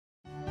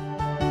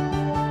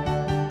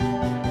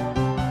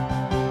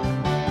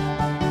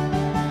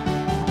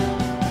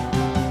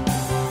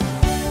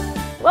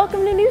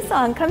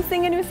Song. Come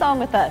sing a new song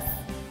with us.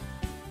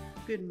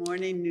 Good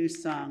morning, New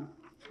Song.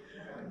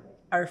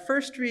 Our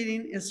first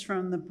reading is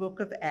from the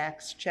book of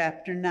Acts,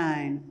 chapter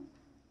 9.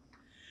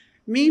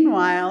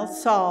 Meanwhile,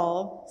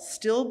 Saul,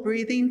 still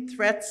breathing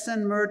threats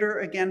and murder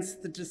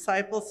against the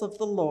disciples of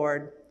the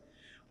Lord,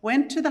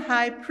 went to the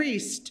high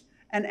priest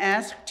and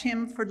asked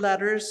him for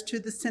letters to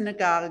the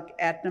synagogue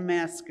at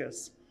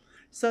Damascus,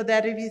 so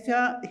that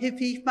if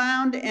he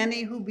found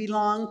any who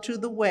belonged to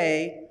the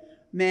way,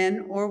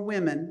 men or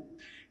women,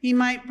 he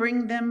might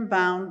bring them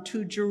bound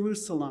to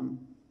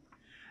Jerusalem.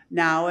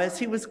 Now, as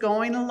he was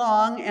going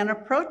along and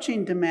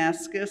approaching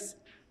Damascus,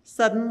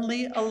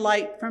 suddenly a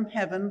light from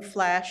heaven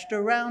flashed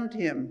around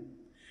him.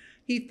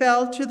 He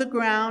fell to the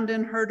ground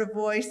and heard a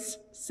voice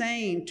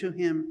saying to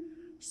him,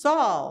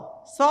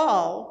 "Saul,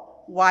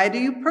 Saul, why do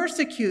you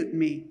persecute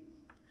me?"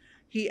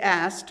 He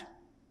asked,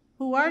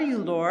 "Who are you,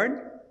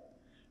 Lord?"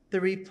 The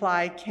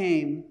reply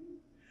came,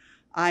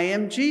 "I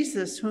am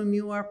Jesus whom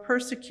you are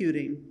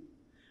persecuting.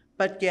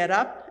 But get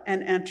up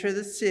and enter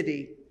the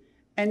city,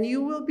 and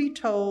you will be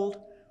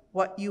told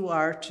what you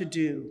are to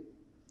do."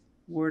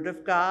 Word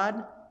of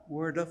God,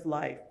 word of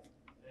life.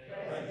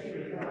 Thanks be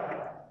to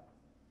God.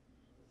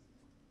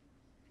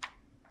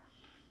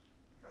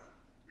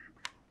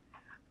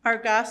 Our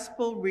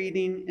gospel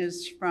reading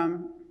is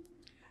from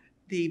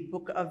the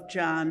book of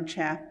John,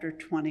 chapter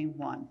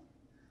 21.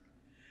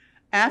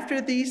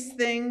 After these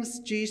things,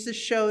 Jesus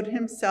showed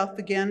himself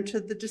again to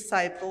the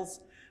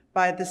disciples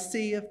by the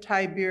Sea of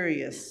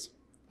Tiberias.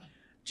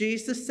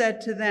 Jesus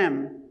said to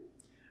them,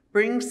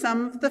 "Bring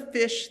some of the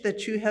fish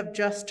that you have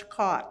just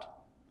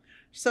caught."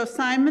 So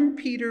Simon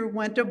Peter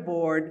went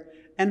aboard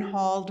and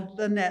hauled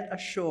the net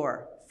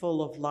ashore,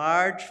 full of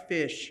large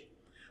fish,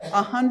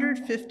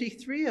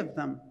 153 of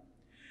them.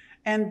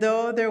 And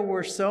though there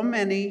were so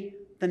many,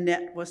 the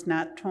net was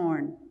not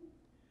torn.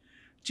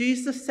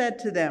 Jesus said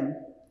to them,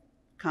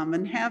 "Come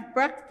and have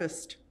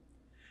breakfast."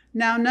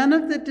 Now none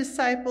of the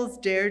disciples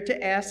dared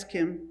to ask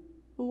him,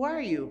 "Who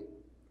are you?"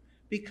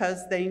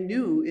 because they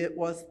knew it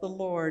was the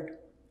Lord.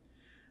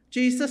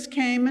 Jesus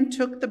came and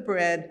took the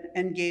bread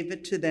and gave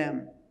it to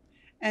them,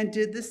 and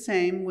did the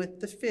same with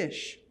the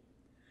fish.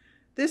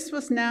 This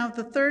was now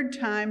the third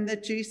time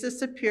that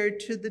Jesus appeared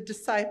to the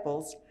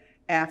disciples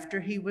after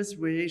he was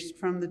raised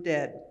from the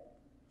dead.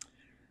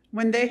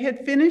 When they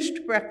had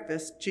finished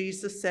breakfast,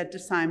 Jesus said to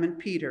Simon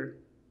Peter,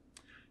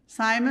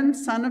 "Simon,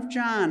 son of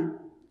John,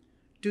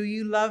 do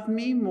you love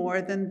me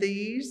more than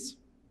these?"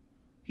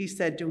 He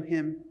said to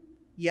him,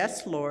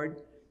 "Yes,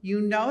 Lord, you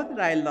know that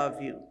I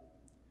love you."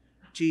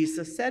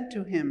 Jesus said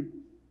to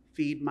him,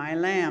 "Feed my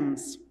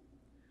lambs."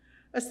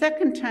 A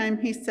second time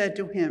he said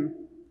to him,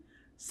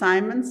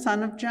 "Simon,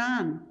 son of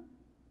John,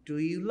 do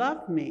you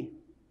love me?"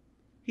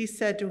 He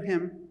said to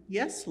him,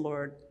 "Yes,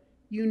 Lord,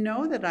 you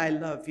know that I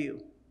love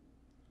you."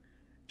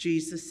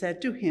 Jesus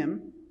said to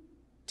him,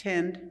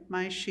 "Tend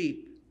my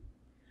sheep."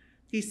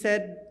 He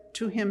said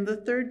to him the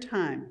third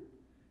time,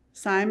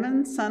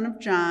 "Simon, son of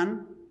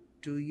John,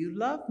 do you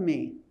love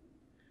me?"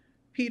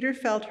 Peter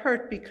felt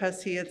hurt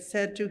because he had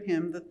said to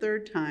him the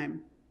third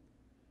time,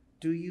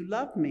 "Do you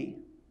love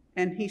me?"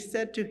 And he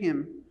said to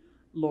him,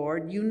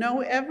 "Lord, you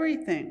know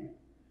everything.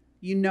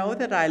 You know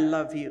that I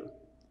love you."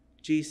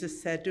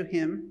 Jesus said to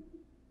him,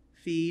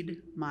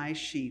 "Feed my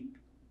sheep."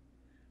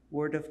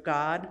 Word of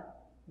God,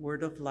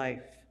 word of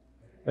life.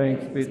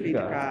 Thanks be to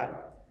God.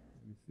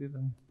 You see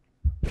them?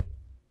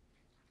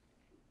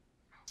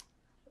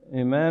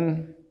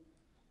 Amen.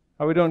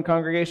 How are we doing,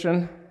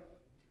 congregation?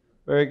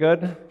 Very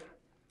good.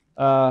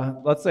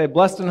 Let's say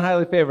blessed and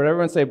highly favored.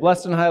 Everyone say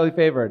blessed and highly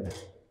favored.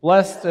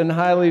 Blessed and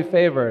highly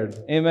favored.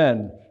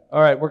 Amen.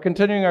 All right, we're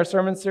continuing our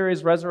sermon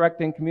series,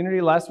 Resurrecting Community.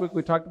 Last week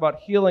we talked about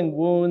healing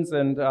wounds,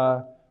 and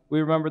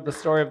we remembered the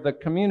story of the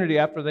community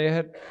after they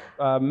had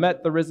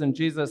met the risen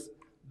Jesus.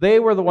 They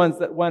were the ones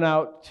that went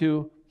out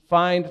to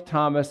find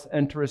Thomas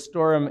and to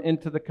restore him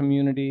into the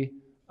community.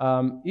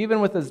 Even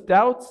with his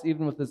doubts,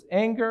 even with his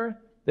anger,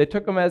 they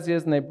took him as he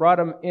is and they brought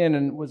him in,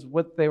 and it was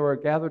what they were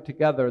gathered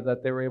together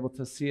that they were able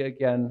to see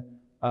again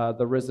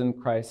the risen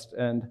Christ.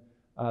 And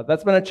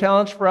that's been a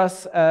challenge for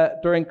us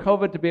during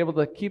COVID to be able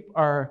to keep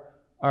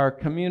our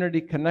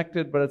community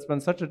connected, but it's been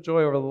such a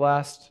joy over the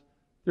last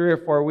 3 or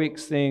 4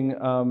 weeks seeing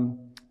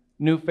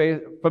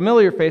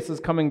familiar faces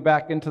coming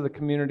back into the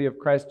community of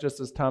Christ just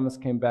as Thomas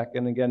came back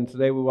in again.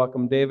 Today we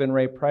welcome Dave and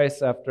Ray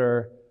Price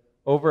after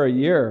over a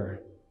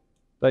year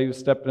that you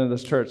stepped into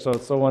this church, so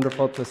it's so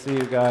wonderful to see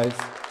you guys.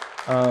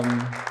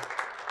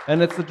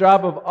 And it's the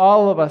job of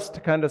all of us to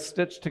kind of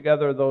stitch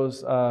together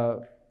those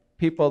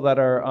people that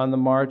are on the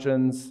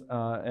margins,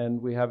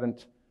 and we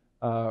haven't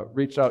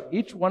reached out.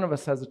 Each one of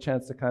us has a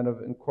chance to kind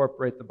of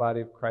incorporate the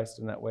body of Christ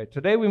in that way.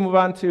 Today we move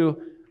on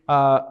to,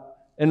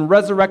 in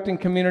Resurrecting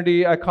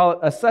Community, I call it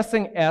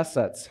assessing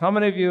assets. How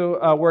many of you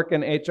work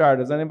in HR?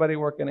 Does anybody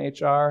work in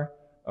HR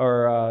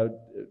or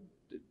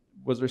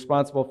was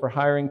responsible for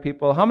hiring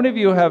people? How many of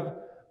you have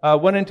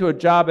went into a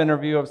job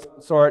interview of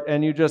some sort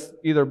and you just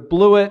either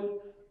blew it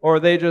or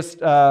they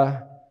just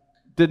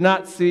did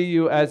not see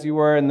you as you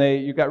were, and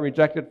you got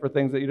rejected for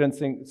things that you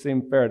didn't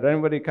seem fair? Did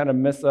anybody kind of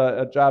miss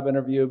a job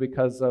interview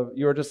because of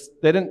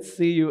they didn't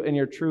see you in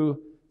your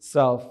true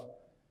self?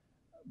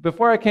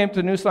 Before I came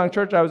to New Song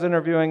Church, I was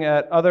interviewing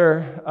at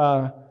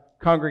other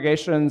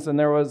congregations, and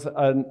there was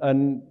a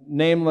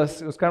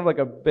nameless, it was kind of like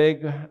a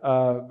big,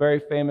 very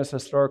famous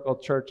historical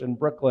church in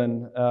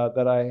Brooklyn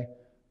that I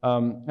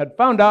had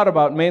found out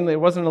about. Mainly,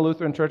 it wasn't a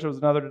Lutheran church, it was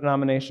another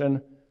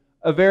denomination.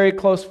 A very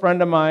close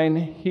friend of mine,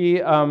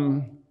 he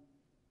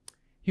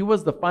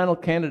was the final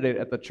candidate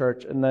at the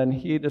church, and then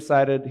he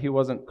decided he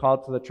wasn't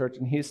called to the church,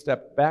 and he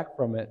stepped back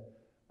from it,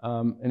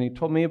 and he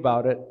told me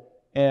about it,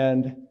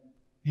 and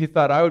he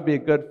thought I would be a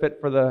good fit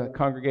for the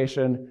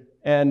congregation,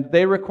 and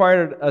they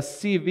required a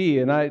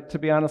CV, and to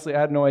be honest, I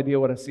had no idea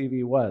what a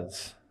CV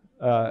was.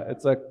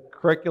 It's a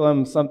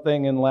curriculum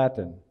something in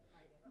Latin.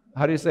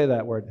 How do you say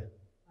that word?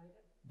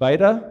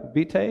 Vita?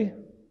 Vitae?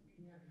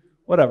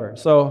 Whatever.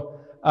 So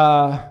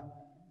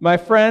my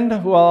friend,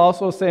 who I'll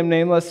also say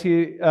nameless,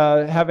 he,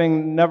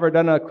 having never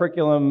done a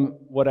curriculum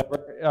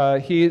whatever,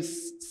 he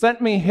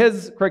sent me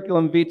his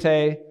curriculum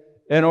vitae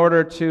in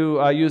order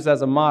to use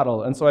as a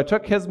model. And so I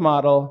took his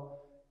model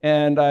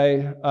and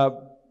I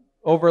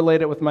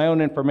overlaid it with my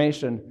own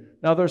information.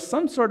 Now there's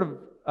some sort of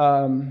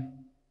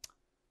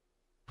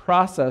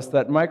process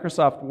that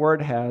Microsoft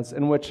Word has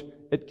in which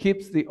it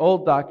keeps the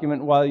old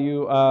document while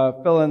you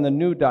fill in the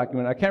new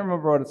document. I can't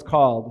remember what it's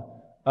called.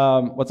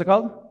 What's it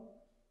called?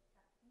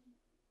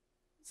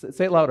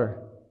 Say it louder.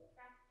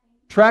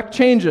 Track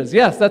changes.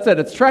 Yes, that's it.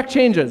 It's track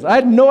changes. I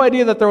had no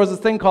idea that there was this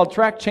thing called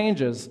track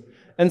changes.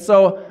 And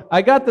so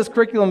I got this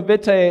curriculum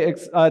vitae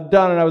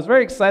done, and I was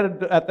very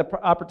excited at the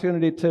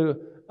opportunity to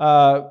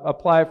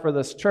apply for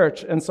this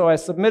church. And so I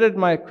submitted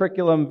my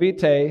curriculum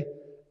vitae,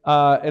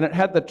 and it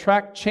had the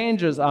track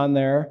changes on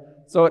there.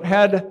 So it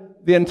had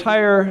the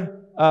entire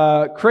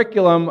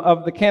curriculum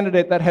of the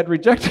candidate that had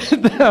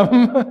rejected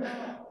them.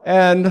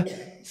 And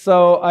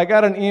so I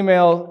got an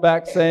email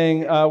back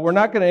saying, we're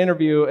not going to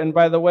interview. And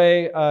by the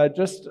way,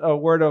 just a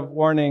word of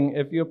warning,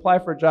 if you apply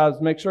for jobs,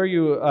 make sure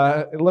you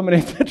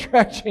eliminate the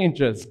track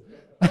changes.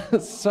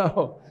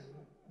 So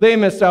they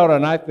missed out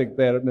on, I think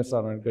they had missed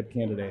out on a good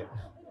candidate.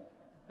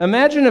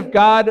 Imagine if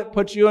God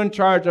put you in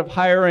charge of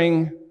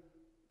hiring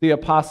the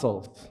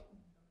apostles.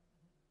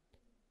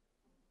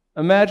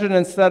 Imagine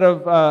instead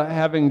of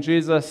having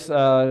Jesus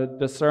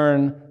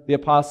discern the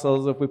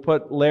apostles, if we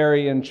put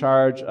Larry in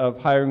charge of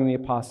hiring the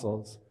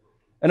apostles.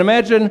 And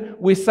imagine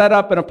we set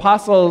up an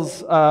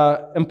apostles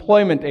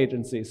employment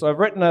agency. So I've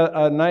written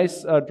a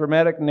nice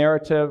dramatic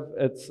narrative.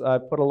 I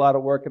put a lot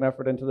of work and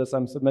effort into this.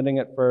 I'm submitting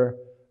it for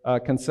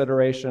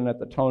consideration at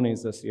the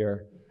Tonys this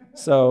year.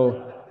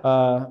 So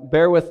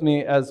bear with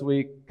me as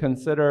we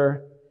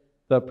consider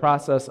the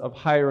process of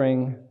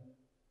hiring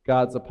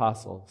God's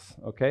apostles,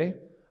 okay?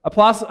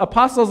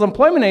 Apostles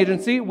Employment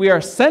Agency, we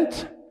are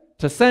sent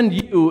to send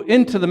you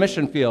into the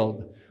mission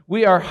field.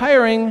 We are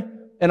hiring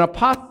an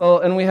apostle,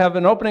 and we have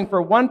an opening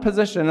for one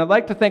position. I'd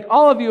like to thank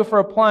all of you for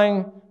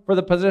applying for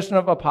the position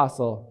of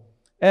apostle.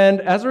 And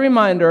as a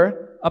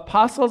reminder,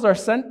 apostles are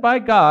sent by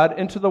God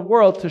into the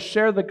world to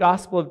share the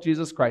gospel of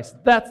Jesus Christ.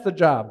 That's the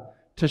job,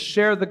 to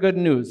share the good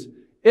news.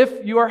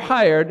 If you are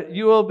hired,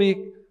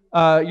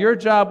 your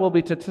job will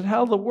be to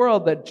tell the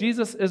world that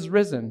Jesus is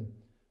risen.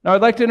 Now,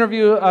 I'd like to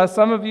interview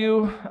some of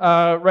you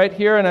right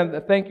here, and I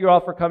thank you all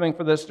for coming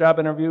for this job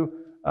interview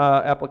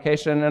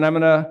application. And I'm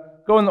going to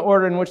go in the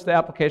order in which the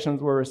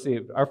applications were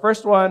received. Our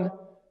first one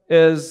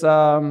is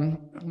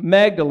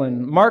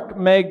Magdalene, Mark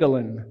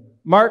Magdalene.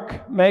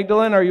 Mark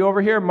Magdalene, are you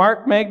over here?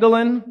 Mark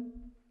Magdalene?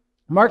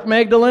 Mark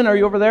Magdalene, are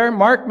you over there?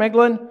 Mark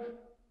Magdalene?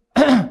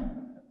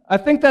 I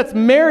think that's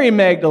Mary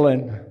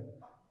Magdalene.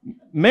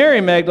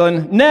 Mary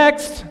Magdalene.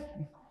 Next!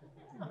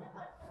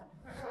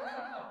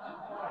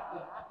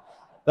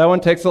 That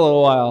one takes a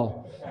little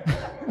while.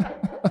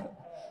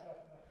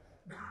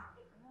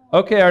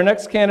 Okay, our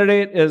next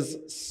candidate is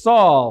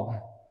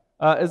Saul.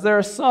 Is there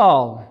a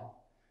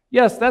Saul?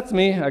 Yes, that's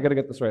me. I got to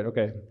get this right.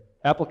 Okay.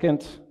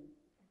 Applicant,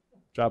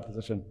 job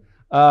position.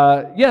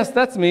 Yes,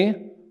 that's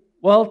me.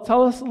 Well,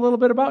 tell us a little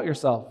bit about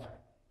yourself.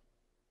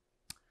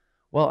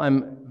 Well,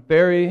 I'm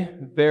very,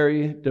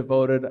 very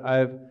devoted.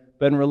 I've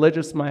been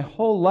religious my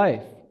whole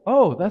life.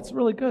 Oh, that's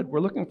really good.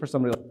 We're looking for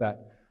somebody like that.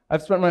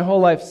 I've spent my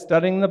whole life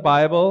studying the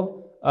Bible,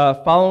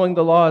 following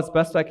the law as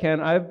best I can.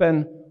 I've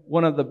been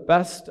one of the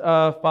best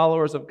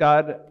followers of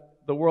God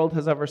the world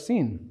has ever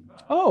seen.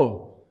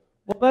 Oh,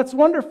 well, that's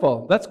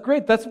wonderful. That's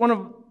great. That's one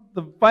of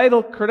the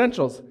vital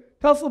credentials.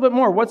 Tell us a little bit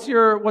more. What's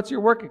your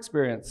work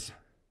experience?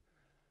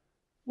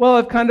 Well,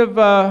 I've kind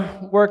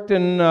of worked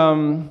in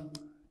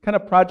kind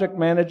of project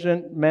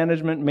management,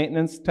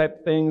 maintenance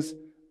type things.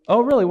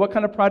 Oh, really? What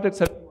kind of projects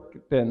have you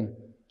worked in?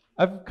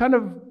 I've kind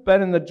of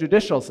been in the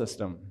judicial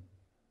system.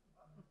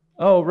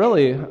 Oh,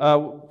 really?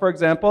 For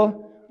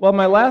example, well,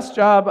 my last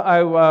job,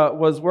 I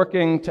was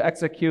working to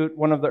execute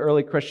one of the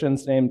early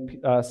Christians named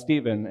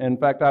Stephen. In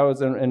fact, I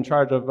was in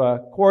charge of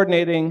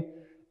coordinating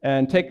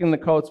and taking the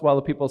coats while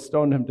the people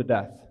stoned him to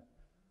death.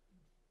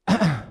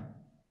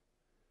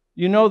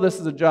 You know this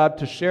is a job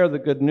to share the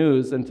good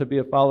news and to be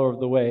a follower of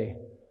the way.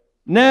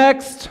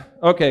 Next!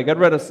 Okay, get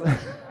rid of...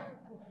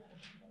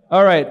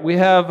 All right, we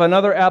have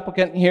another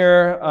applicant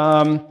here.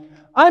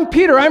 I'm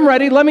Peter, I'm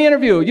ready, let me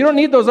interview. You don't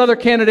need those other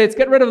candidates,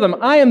 get rid of them.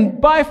 I am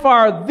by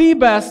far the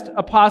best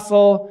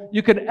apostle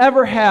you could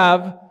ever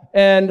have,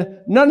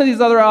 and none of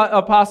these other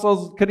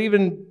apostles could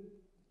even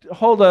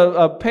hold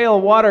a pail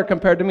of water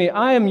compared to me.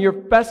 I am your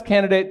best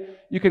candidate.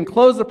 You can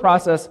close the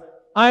process.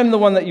 I'm the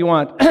one that you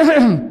want.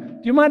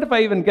 Do you mind if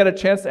I even get a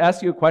chance to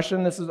ask you a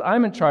question?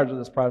 I'm in charge of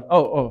this process.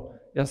 Oh,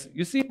 yes,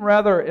 you seem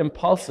rather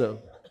impulsive.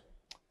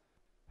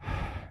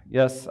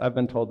 Yes, I've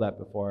been told that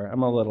before.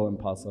 I'm a little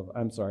impulsive.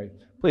 I'm sorry.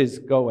 Please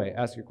go away.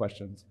 Ask your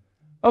questions.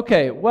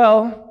 Okay,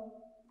 well,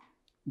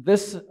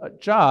 this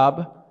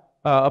job,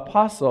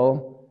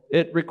 apostle,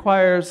 it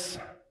requires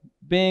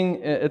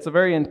it's a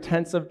very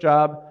intensive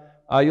job.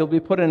 You'll be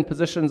put in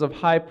positions of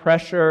high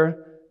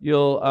pressure.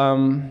 You'll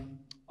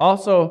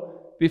also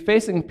be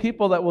facing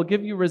people that will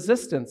give you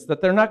resistance,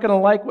 that they're not going to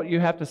like what you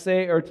have to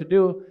say or to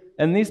do,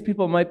 and these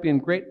people might be in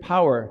great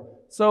power.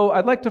 So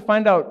I'd like to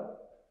find out,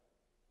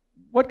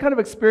 what kind of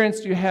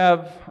experience do you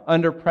have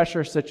under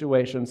pressure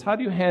situations? How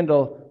do you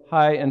handle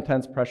high,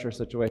 intense pressure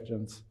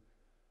situations?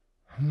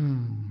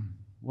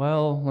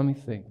 Well, let me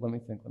think.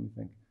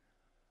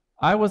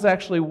 I was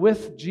actually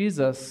with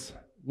Jesus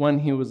when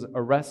he was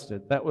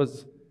arrested. That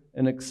was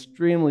an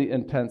extremely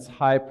intense,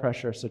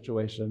 high-pressure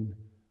situation.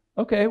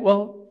 Okay,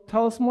 well,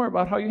 tell us more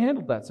about how you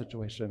handled that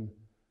situation.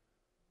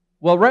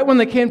 Well, right when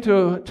they came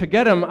to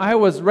get him, I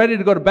was ready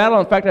to go to battle.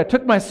 In fact, I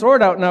took my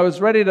sword out and I was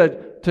ready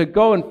to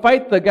go and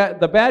fight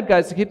the bad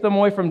guys to keep them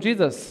away from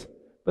Jesus.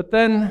 But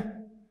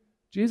then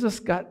Jesus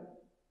got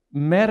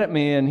mad at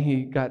me and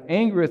he got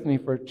angry with me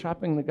for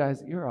chopping the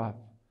guy's ear off.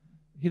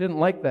 He didn't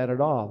like that at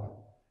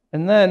all.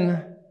 And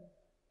then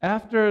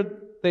after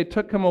they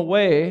took him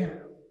away,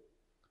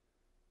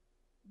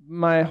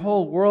 my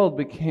whole world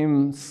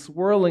became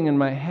swirling in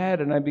my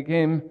head, and I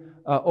became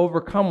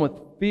overcome with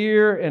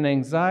fear and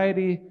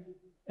anxiety,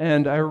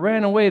 and I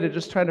ran away to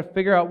just try to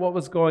figure out what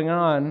was going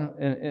on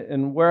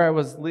and what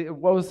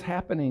was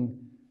happening.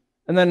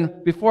 And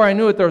then before I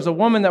knew it, there was a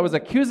woman that was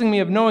accusing me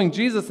of knowing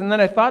Jesus, and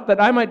then I thought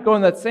that I might go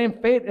in that same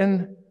fate,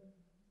 and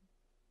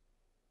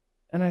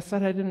I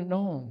said I didn't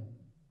know him.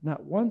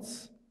 Not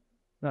once,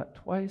 not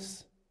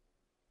twice,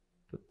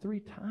 but 3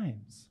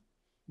 times.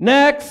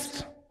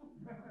 Next!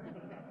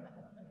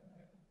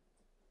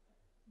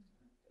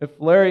 If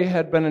Larry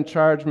had been in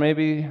charge,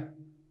 maybe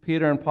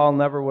Peter and Paul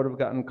never would have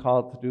gotten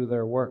called to do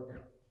their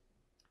work.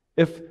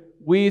 If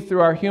we, through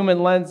our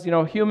human lens, HR,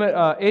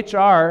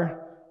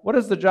 what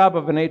is the job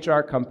of an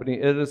HR company?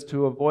 It is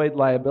to avoid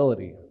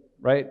liability,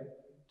 right?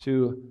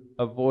 To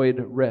avoid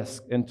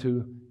risk and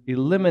to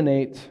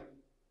eliminate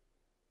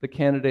the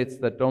candidates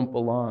that don't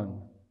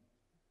belong.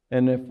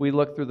 And if we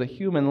look through the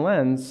human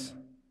lens,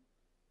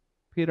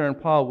 Peter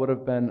and Paul would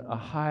have been a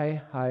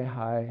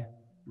high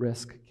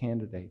risk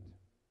candidate.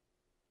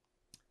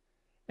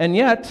 And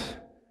yet,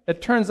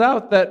 it turns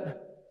out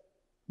that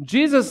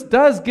Jesus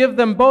does give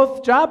them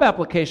both job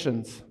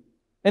applications,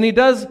 and he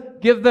does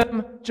give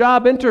them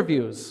job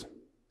interviews,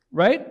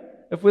 right?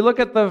 If we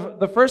look at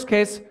the first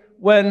case,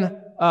 when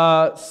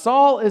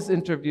Saul is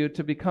interviewed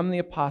to become the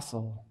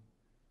apostle,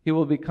 he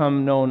will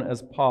become known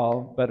as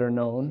Paul, better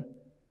known.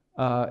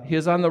 He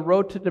is on the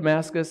road to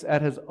Damascus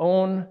at his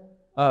own,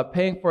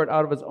 paying for it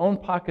out of his own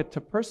pocket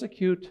to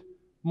persecute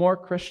more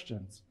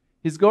Christians.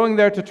 He's going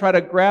there to try to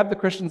grab the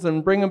Christians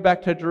and bring them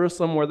back to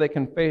Jerusalem where they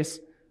can face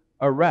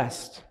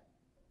arrest.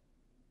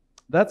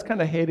 That's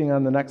kind of hating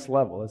on the next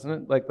level, isn't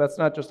it? Like, that's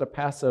not just a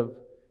passive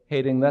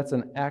hating, that's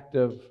an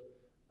active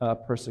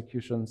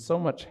persecution. So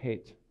much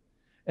hate.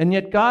 And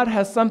yet God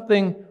has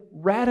something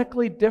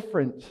radically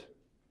different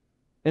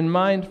in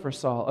mind for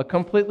Saul, a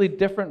completely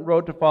different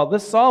road to follow.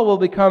 This Saul will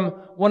become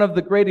one of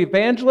the great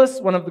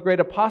evangelists, one of the great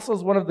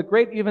apostles, one of the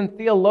great even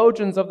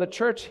theologians of the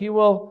church. He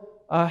will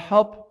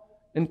help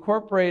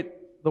incorporate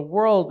the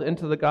world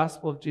into the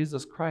gospel of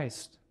Jesus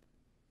Christ.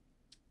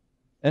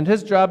 And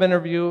his job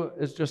interview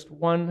is just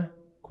one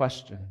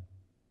question.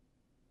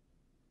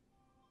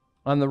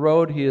 On the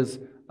road, he is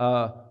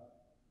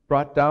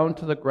brought down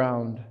to the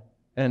ground,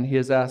 and he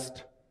is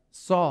asked,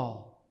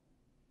 Saul,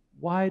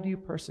 why do you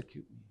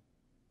persecute me?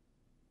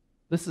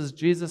 This is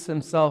Jesus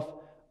himself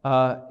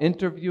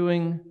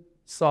interviewing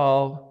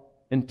Saul,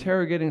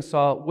 interrogating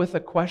Saul with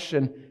a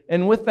question.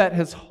 And with that,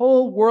 his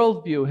whole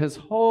worldview, his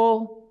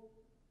whole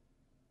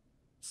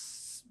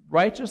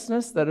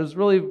righteousness that is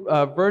really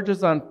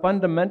verges on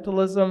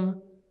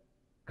fundamentalism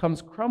comes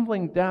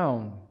crumbling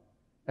down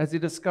as he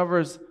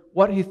discovers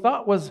what he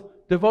thought was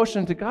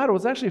devotion to God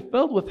was actually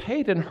filled with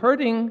hate and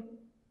hurting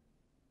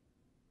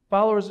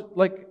followers,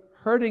 like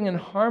hurting and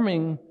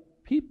harming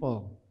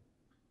people.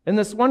 And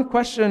this one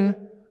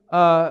question,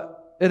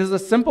 it is a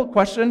simple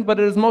question, but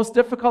it is most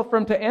difficult for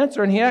him to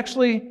answer, and he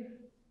actually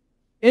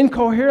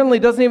incoherently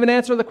doesn't even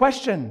answer the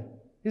question.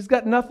 He's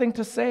got nothing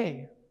to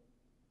say.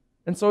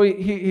 And so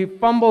he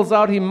fumbles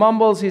out, he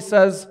mumbles, he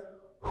says,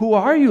 "Who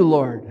are you,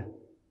 Lord?"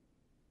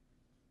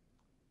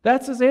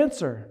 That's his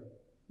answer.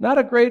 Not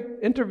a great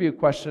interview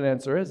question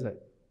answer, is it?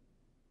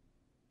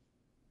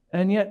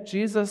 And yet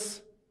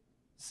Jesus,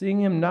 seeing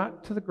him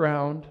knocked to the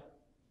ground,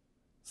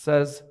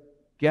 says,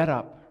 "Get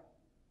up.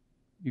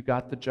 You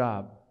got the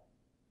job."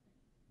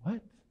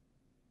 What?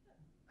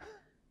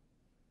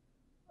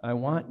 I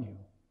want you.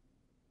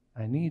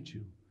 I need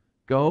you.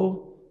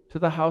 Go to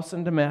the house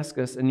in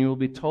Damascus and you will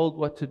be told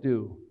what to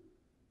do.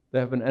 They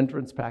have an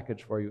entrance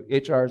package for you.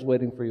 HR is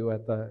waiting for you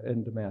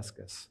in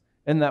Damascus.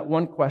 And that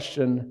one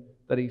question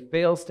that he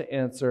fails to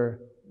answer,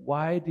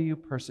 why do you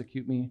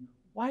persecute me?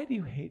 Why do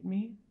you hate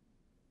me?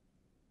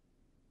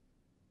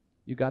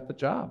 You got the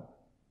job.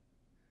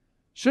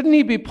 Shouldn't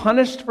he be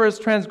punished for his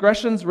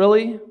transgressions,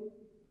 really?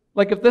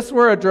 Like if this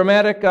were a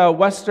dramatic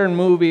Western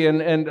movie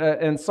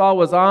and Saul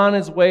was on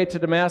his way to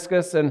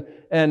Damascus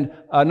and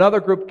another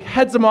group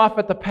heads him off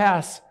at the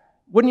pass,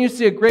 wouldn't you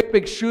see a great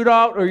big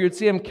shootout, or you'd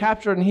see him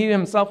captured and he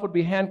himself would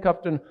be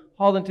handcuffed and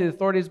hauled into the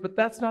authorities? But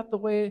that's not the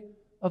way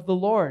of the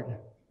Lord.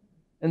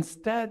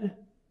 Instead,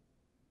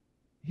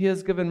 he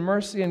has given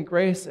mercy and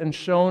grace and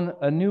shown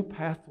a new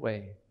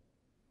pathway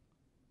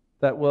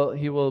that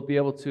he will be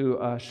able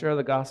to share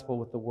the gospel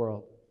with the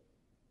world.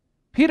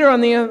 Peter,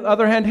 on the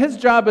other hand, his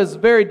job is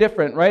very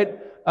different, right?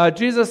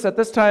 Jesus, at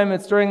this time,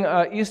 it's during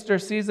Easter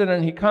season,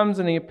 and he comes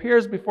and he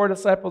appears before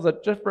disciples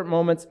at different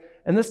moments.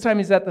 And this time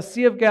he's at the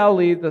Sea of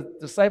Galilee. The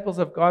disciples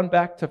have gone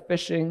back to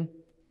fishing.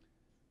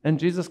 And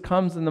Jesus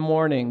comes in the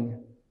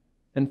morning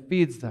and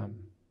feeds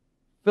them,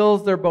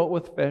 fills their boat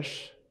with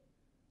fish,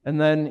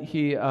 and then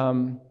he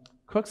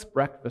cooks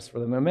breakfast for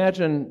them.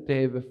 Imagine,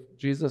 Dave, if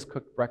Jesus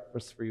cooked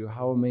breakfast for you,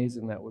 how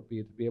amazing that would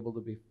be to be able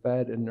to be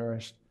fed and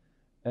nourished,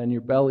 and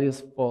your belly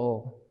is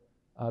full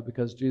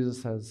because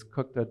Jesus has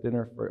cooked a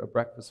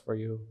breakfast for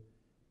you.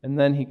 And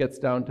then he gets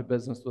down to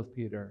business with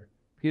Peter.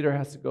 Peter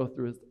has to go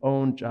through his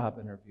own job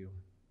interview.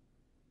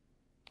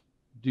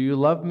 Do you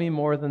love me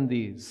more than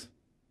these?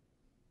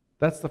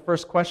 That's the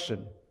first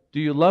question.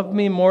 Do you love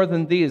me more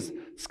than these?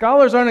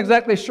 Scholars aren't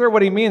exactly sure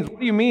what he means. What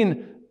do you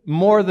mean,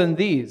 more than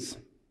these?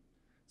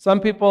 Some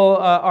people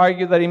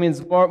argue that he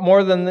means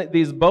more than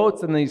these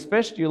boats and these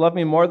fish. Do you love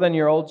me more than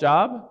your old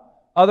job?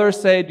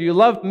 Others say, do you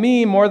love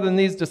me more than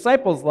these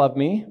disciples love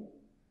me?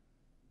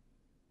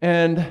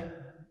 And,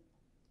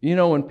 you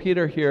know, when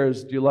Peter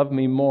hears, do you love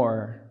me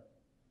more?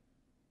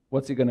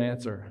 What's he going to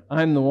answer?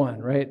 I'm the one,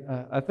 right?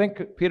 I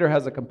think Peter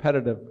has a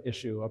competitive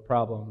issue, a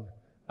problem.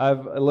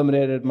 I've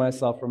eliminated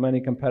myself from any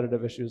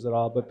competitive issues at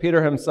all. But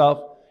Peter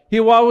himself, he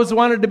always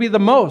wanted to be the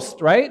most,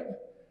 right?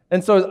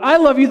 And so, I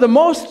love you the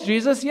most,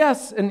 Jesus,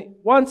 yes. And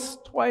once,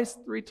 twice,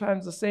 3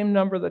 times, the same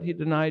number that he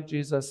denied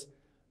Jesus,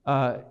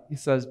 he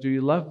says, do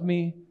you love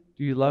me?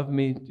 Do you love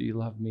me? Do you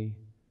love me?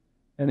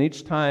 And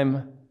each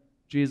time,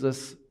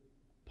 Jesus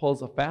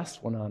pulls a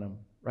fast one on him,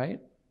 right?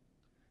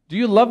 Do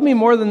you love me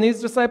more than these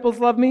disciples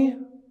love me?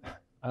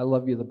 I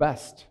love you the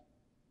best.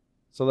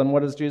 So then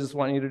what does Jesus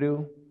want you to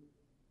do?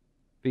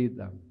 Feed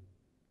them.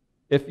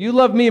 If you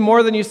love me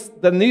more than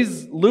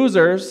these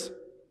losers,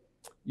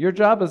 your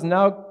job is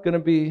now going to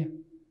be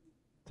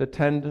to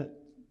tend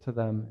to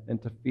them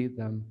and to feed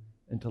them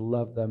and to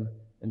love them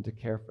and to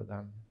care for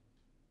them.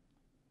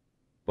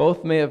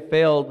 Both may have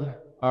failed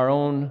our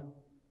own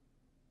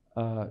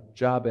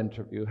job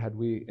interview had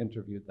we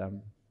interviewed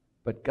them,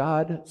 but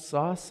God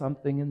saw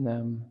something in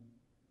them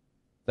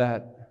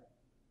that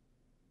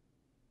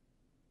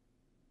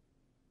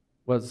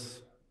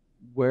was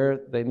where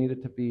they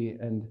needed to be,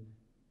 and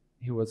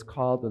he was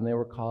called and they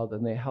were called,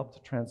 and they helped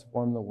to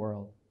transform the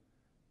world.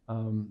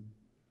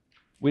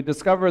 We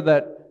discover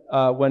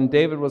that when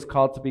David was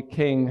called to be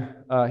king,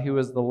 he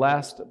was the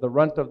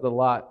runt of the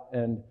lot,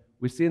 and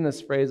we see in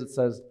this phrase it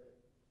says,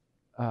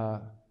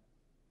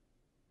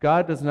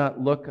 God does not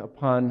look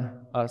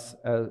upon us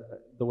as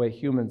the way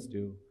humans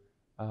do,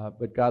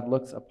 but God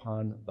looks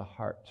upon the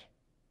heart.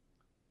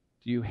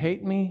 Do you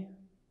hate me?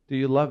 Do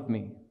you love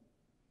me?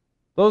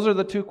 Those are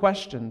the 2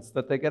 questions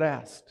that they get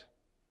asked.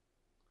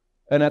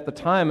 And at the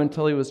time,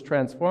 until he was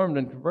transformed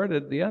and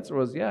converted, the answer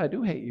was, yeah, I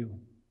do hate you.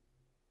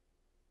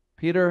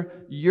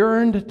 Peter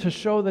yearned to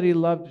show that he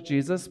loved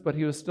Jesus, but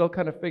he was still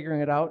kind of figuring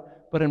it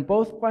out. But in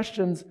both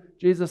questions,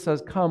 Jesus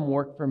says, come,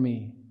 work for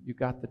me. You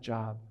got the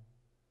job.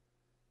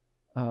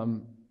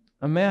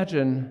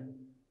 Imagine,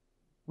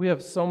 we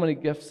have so many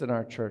gifts in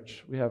our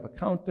church. We have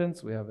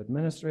accountants, we have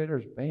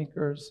administrators,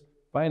 bankers,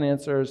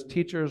 financiers,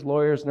 teachers,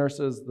 lawyers,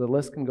 nurses. The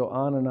list can go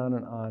on and on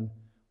and on.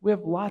 We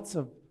have lots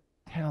of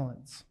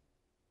talents.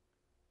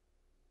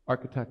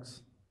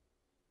 Architects,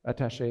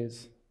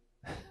 attachés.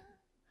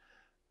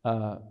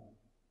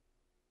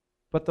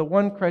 But the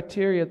one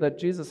criteria that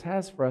Jesus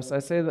has for us, I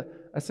say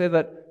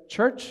that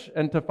church,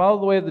 and to follow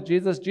the way of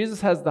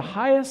Jesus has the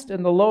highest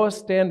and the lowest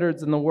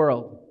standards in the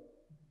world.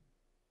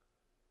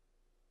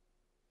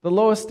 The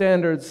lowest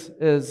standards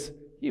is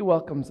he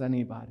welcomes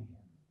anybody.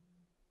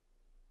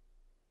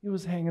 He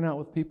was hanging out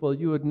with people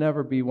you would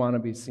never want to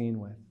be seen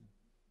with.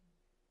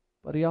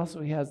 But he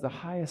has the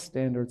highest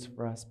standards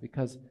for us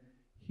because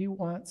he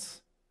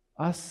wants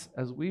us,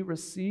 as we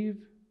receive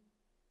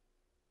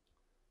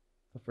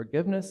the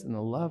forgiveness and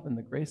the love and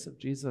the grace of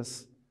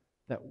Jesus,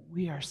 that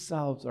we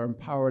ourselves are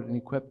empowered and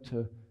equipped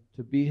to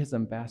be his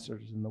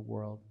ambassadors in the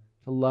world,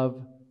 to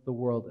love the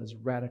world as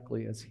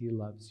radically as he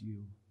loves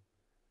you.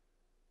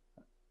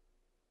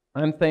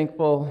 I'm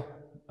thankful.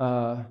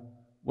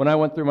 When I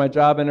went through my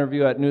job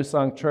interview at New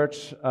Song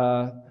Church,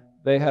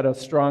 they had a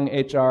strong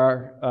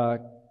HR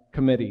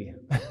committee.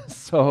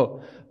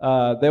 So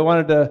they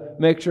wanted to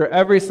make sure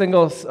every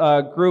single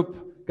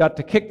group got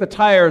to kick the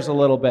tires a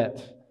little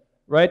bit.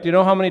 Right? Do you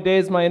know how many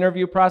days my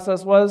interview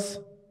process was?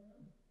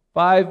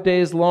 5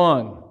 days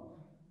long.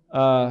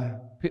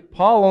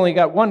 Paul only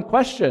got one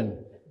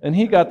question, and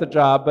he got the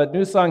job, but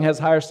New Song has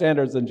higher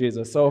standards than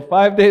Jesus, so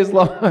 5 days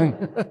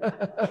long.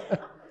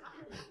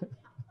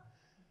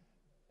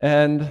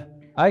 And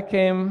I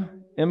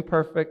came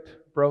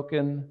imperfect,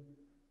 broken.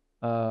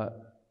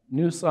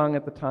 New Song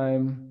at the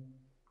time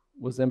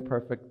was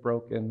imperfect,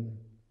 broken.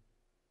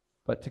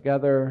 But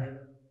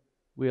together,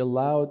 we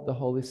allowed the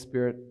Holy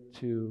Spirit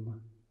to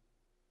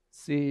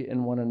see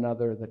in one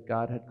another that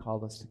God had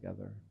called us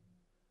together.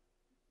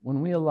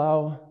 When we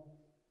allow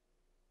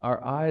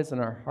our eyes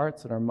and our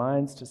hearts and our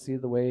minds to see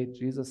the way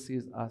Jesus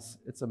sees us,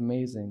 it's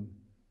amazing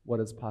what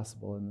is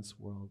possible in this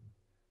world.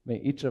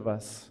 May each of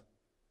us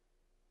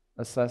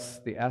assess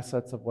the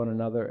assets of one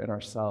another and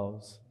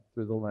ourselves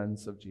through the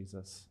lens of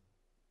Jesus.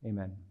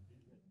 Amen.